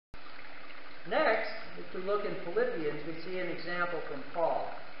Next, if we look in Philippians, we see an example from Paul.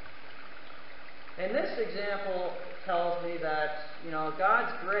 And this example tells me that,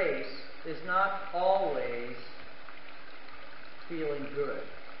 God's grace is not always feeling good.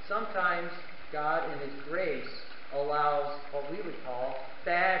 Sometimes God, in His grace, allows what we would call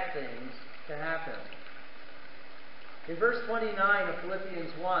bad things to happen. In verse 29 of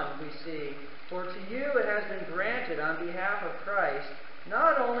Philippians 1, we see, "For to you it has been granted on behalf of Christ,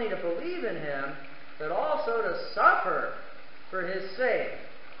 not only to believe in Him, but also to suffer for His sake,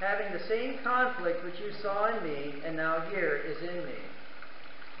 having the same conflict which you saw in me, and now here is in me."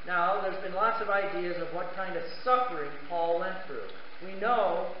 Now, there's been lots of ideas of what kind of suffering Paul went through. We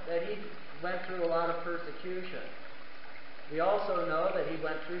know that he went through a lot of persecution. We also know that he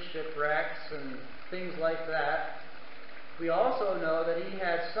went through shipwrecks and things like that. We also know that he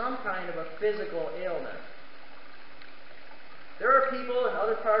had some kind of a physical ailment. There are people in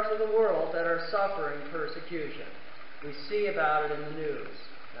other parts of the world that are suffering persecution. We see about it in the news.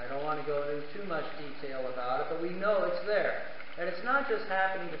 I don't want to go into too much detail about it, but we know it's there. And it's not just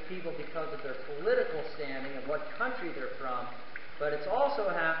happening to people because of their political standing and what country they're from, but it's also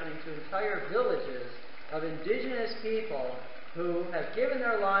happening to entire villages of indigenous people who have given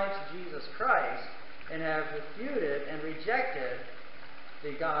their lives to Jesus Christ and have refuted and rejected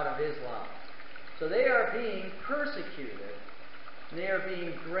the God of Islam. So they are being persecuted. They are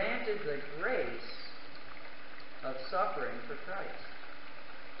being granted the grace of suffering for Christ.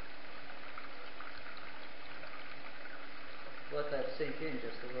 Let that sink in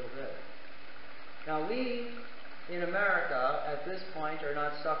just a little bit. Now, we in America at this point are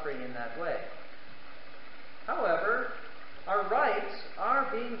not suffering in that way. However, our rights are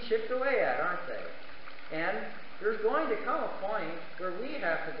being chipped away at, aren't they? And there's going to come a point where we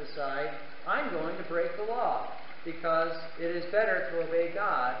have to decide, I'm going to break the law because it is better to obey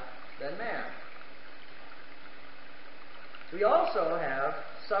God than man. We also have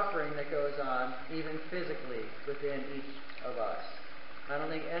suffering that goes on even physically within each of us. I don't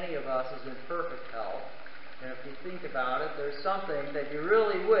think any of us is in perfect health. And if you think about it, there's something that you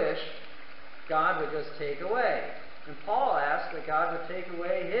really wish God would just take away. And Paul asked that God would take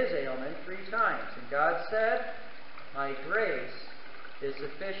away his ailment 3 times. And God said, "My grace is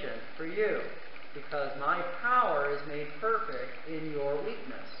sufficient for you, because my power is made perfect in your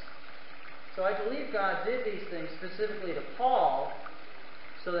weakness." So I believe God did these things specifically to Paul,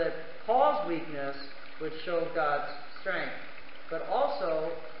 so that Paul's weakness would show God's strength, but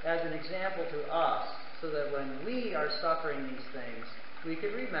also as an example to us, so that when we are suffering these things, we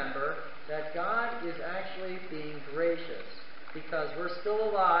can remember that God is actually being gracious, because we're still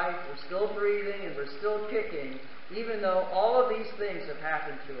alive, we're still breathing, and we're still kicking, even though all of these things have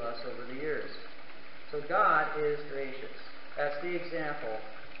happened to us over the years. So God is gracious. That's the example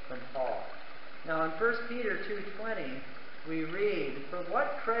from Paul. Now in 1 Peter 2:20, we read, "For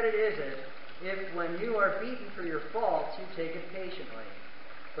what credit is it if when you are beaten for your faults, you take it patiently?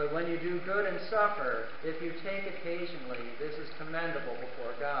 But when you do good and suffer, if you take it patiently, this is commendable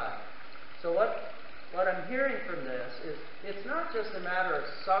before God." So what I'm hearing from this is, it's not just a matter of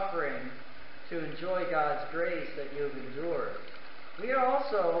suffering to enjoy God's grace that you've endured. We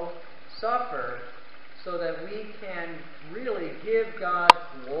also suffer so that we can really give God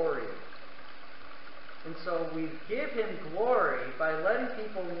glory. And so we give Him glory by letting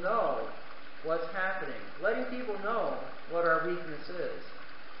people know what's happening, letting people know what our weakness is.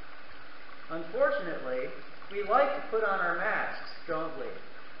 Unfortunately, we like to put on our masks, don't we?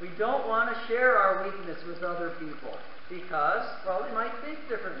 We don't want to share our weakness with other people because, well, they might think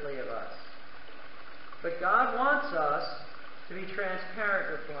differently of us. But God wants us to be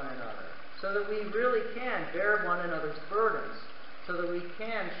transparent with one another, so that we really can bear one another's burdens, so that we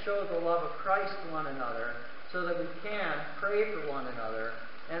can show the love of Christ to one another, so that we can pray for one another,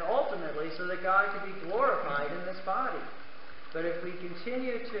 and ultimately so that God can be glorified in this body. But if we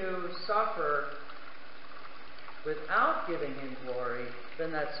continue to suffer without giving Him glory,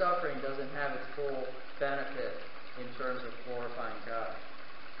 then that suffering doesn't have its full benefit in terms of glorifying God.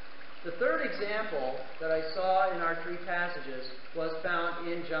 The third example that I saw in our 3 passages was found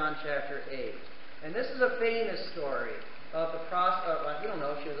in John chapter 8. And this is a famous story of the prostitute. We don't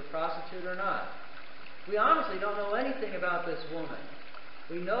know if she was a prostitute or not. We honestly don't know anything about this woman.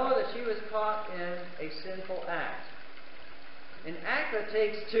 We know that she was caught in a sinful act. An act that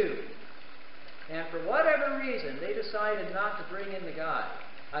takes 2. And for whatever reason, they decided not to bring in the guy.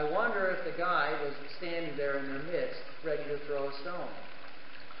 I wonder if the guy was standing there in their midst, ready to throw a stone.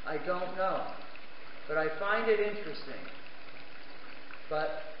 I don't know. But I find it interesting.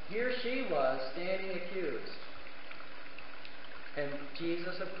 But here she was, standing accused. And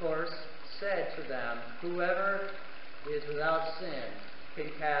Jesus, of course, said to them, "Whoever is without sin can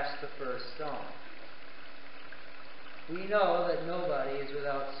cast the first stone." We know that nobody is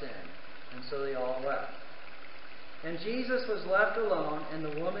without sin, and so they all left. And Jesus was left alone, and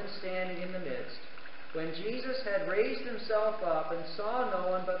the woman standing in the midst. When Jesus had raised himself up and saw no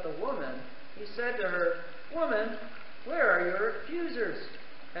one but the woman, he said to her, "Woman, where are your accusers?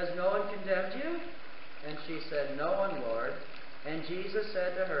 Has no one condemned you?" And she said, "No one, Lord." And Jesus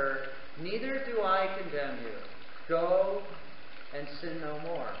said to her, "Neither do I condemn you. Go and sin no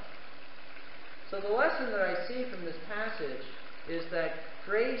more." So the lesson that I see from this passage is that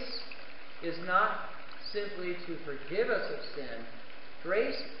grace is not simply to forgive us of sin.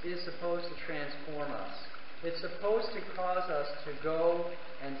 Grace is supposed to transform us. It's supposed to cause us to go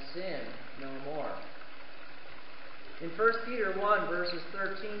and sin no more. In 1 Peter 1, verses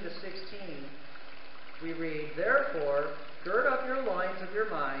 13 to 16, we read, "Therefore, gird up your loins of your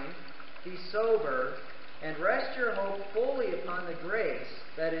mind, be sober, and rest your hope fully upon the grace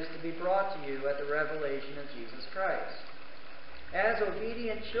that is to be brought to you at the revelation of Jesus Christ. As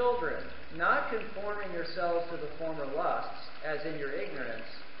obedient children, not conforming yourselves to the former lusts, as in your ignorance,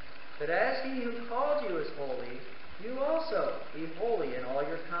 but as he who called you is holy, you also be holy in all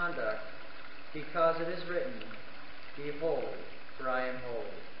your conduct, because it is written, 'Be holy, for I am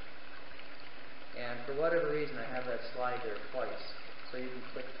holy.'" And for whatever reason, I have that slide there twice, so you can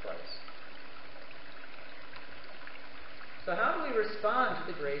click twice. So how do we respond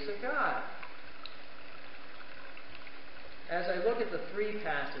to the grace of God? As I look at the three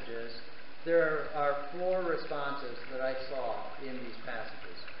passages, there are four responses that I saw in these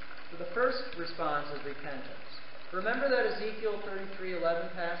passages. So the first response is repentance. Remember that Ezekiel 33:11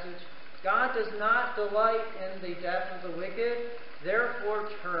 passage? God does not delight in the death of the wicked, therefore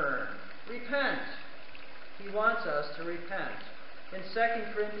turn. Repent. He wants us to repent. In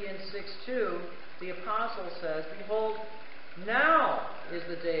 2 Corinthians 6:2, the apostle says, "Behold, now is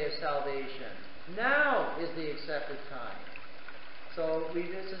the day of salvation. Now is the accepted time." So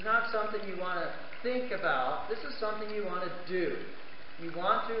this is not something you want to think about. This is something you want to do. You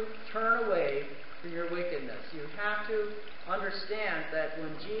want to turn away from your wickedness. You have to understand that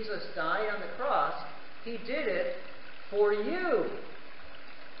when Jesus died on the cross, he did it for you.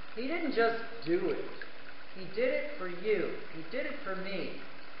 He didn't just do it. He did it for you. He did it for me.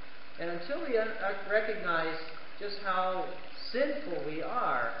 And until we recognize just how sinful we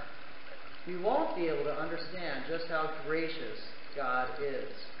are, we won't be able to understand just how gracious God is.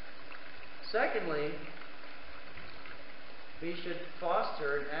 Secondly, we should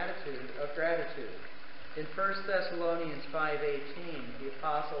foster an attitude of gratitude. In 1 Thessalonians 5:18, the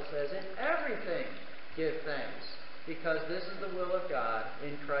apostle says, "In everything give thanks, because this is the will of God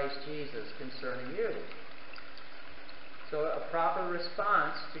in Christ Jesus concerning you." So a proper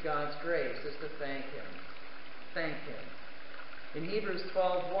response to God's grace is to thank Him. Thank Him. In Hebrews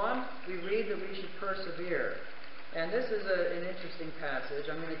 12:1, we read that we should persevere. And this is an interesting passage.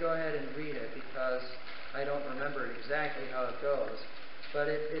 I'm going to go ahead and read it because I don't remember exactly how it goes. But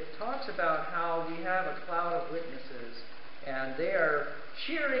it talks about how we have a cloud of witnesses, and they are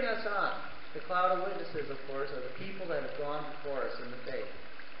cheering us on. The cloud of witnesses, of course, are the people that have gone before us in the faith.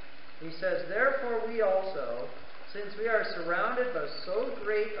 He says, "Therefore we also, since we are surrounded by so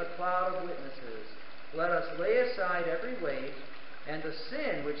great a cloud of witnesses, let us lay aside every weight and the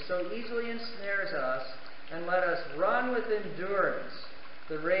sin which so easily ensnares us, and let us run with endurance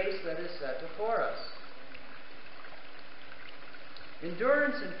the race that is set before us."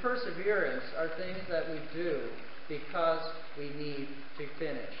 Endurance and perseverance are things that we do because we need to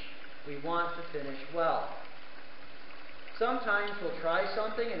finish. We want to finish well. Sometimes we'll try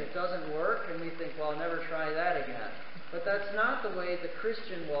something and it doesn't work, and we think, "Well, I'll never try that again." But that's not the way the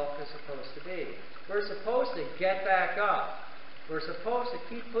Christian walk is supposed to be. We're supposed to get back up. We're supposed to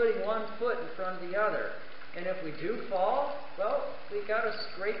keep putting one foot in front of the other. And if we do fall, well, we've got to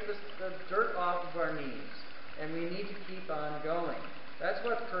scrape the dirt off of our knees. And we need to keep on going. That's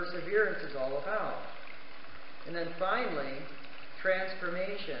what perseverance is all about. And then finally,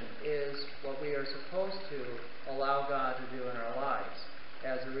 transformation is what we are supposed to allow God to do in our lives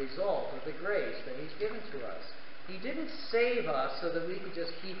as a result of the grace that He's given to us. He didn't save us so that we could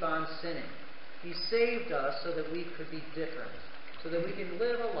just keep on sinning. He saved us so that we could be different, so that we can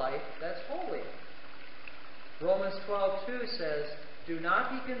live a life that's holy. Romans 12:2 says, "Do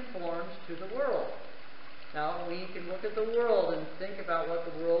not be conformed to the world." Now, we can look at the world and think about what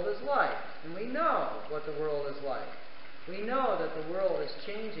the world is like. And we know what the world is like. We know that the world is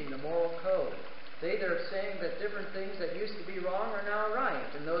changing the moral code. They're saying that different things that used to be wrong are now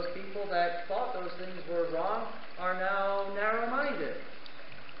right. And those people that thought those things were wrong are now narrow-minded.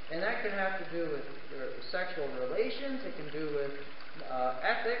 And that that can have to do with sexual relations. It can do with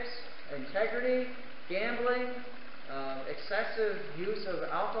ethics, integrity, gambling, excessive use of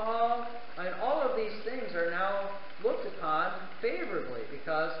alcohol. I mean, all of these things are now looked upon favorably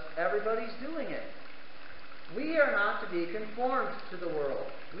because everybody's doing it. We are not to be conformed to the world.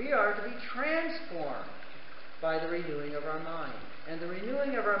 We are to be transformed by the renewing of our mind. And the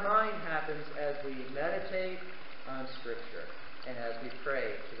renewing of our mind happens as we meditate on Scripture and as we pray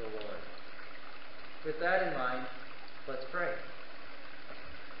to the Lord. With that in mind, let's pray.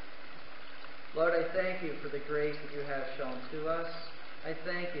 Lord, I thank you for the grace that you have shown to us. I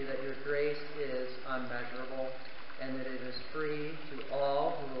thank you that your grace is unmeasurable and that it is free to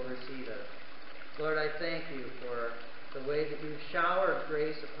all who will receive it. Lord, I thank you for the way that you've showered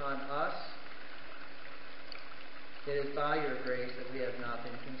grace upon us. It is by your grace that we have not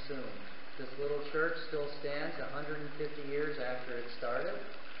been consumed. This little church still stands 150 years after it started,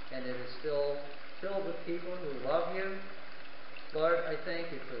 and it is still filled with people who love you. Lord, I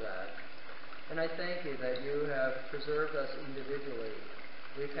thank you for that. And I thank you that you have preserved us individually.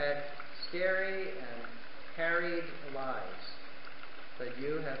 We've had scary and harried lives, but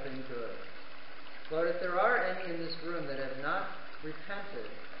you have been good. Lord, if there are any in this room that have not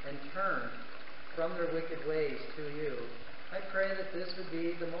repented and turned from their wicked ways to you, I pray that this would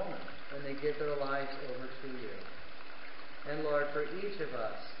be the moment when they give their lives over to you. And Lord, for each of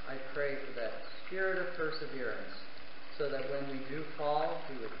us, I pray for that spirit of perseverance, so that when we do fall,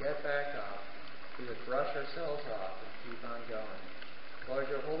 we would get back up, we would brush ourselves off and keep on going.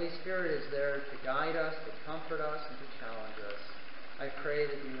 Lord, your Holy Spirit is there to guide us, to comfort us, and to challenge us. I pray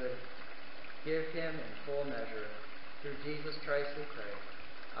that you would give him in full measure. Through Jesus Christ we pray.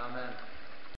 Amen.